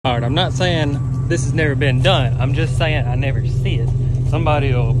I'm not saying this has never been done. I'm just saying I never see it.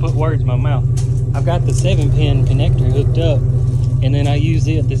 Somebody will put words in my mouth. I've got the 7-pin connector hooked up, and then I use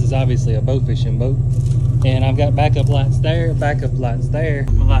it. This is obviously a bow fishing boat. And I've got backup lights there, backup lights there.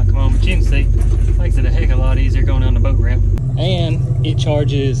 My light come on, but you can see, makes it a heck of a lot easier going down the boat ramp. And it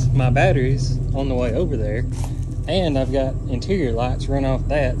charges my batteries on the way over there. And I've got interior lights run off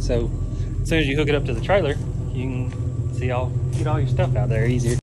that, so as soon as you hook it up to the trailer, you can see get all your stuff out there easier.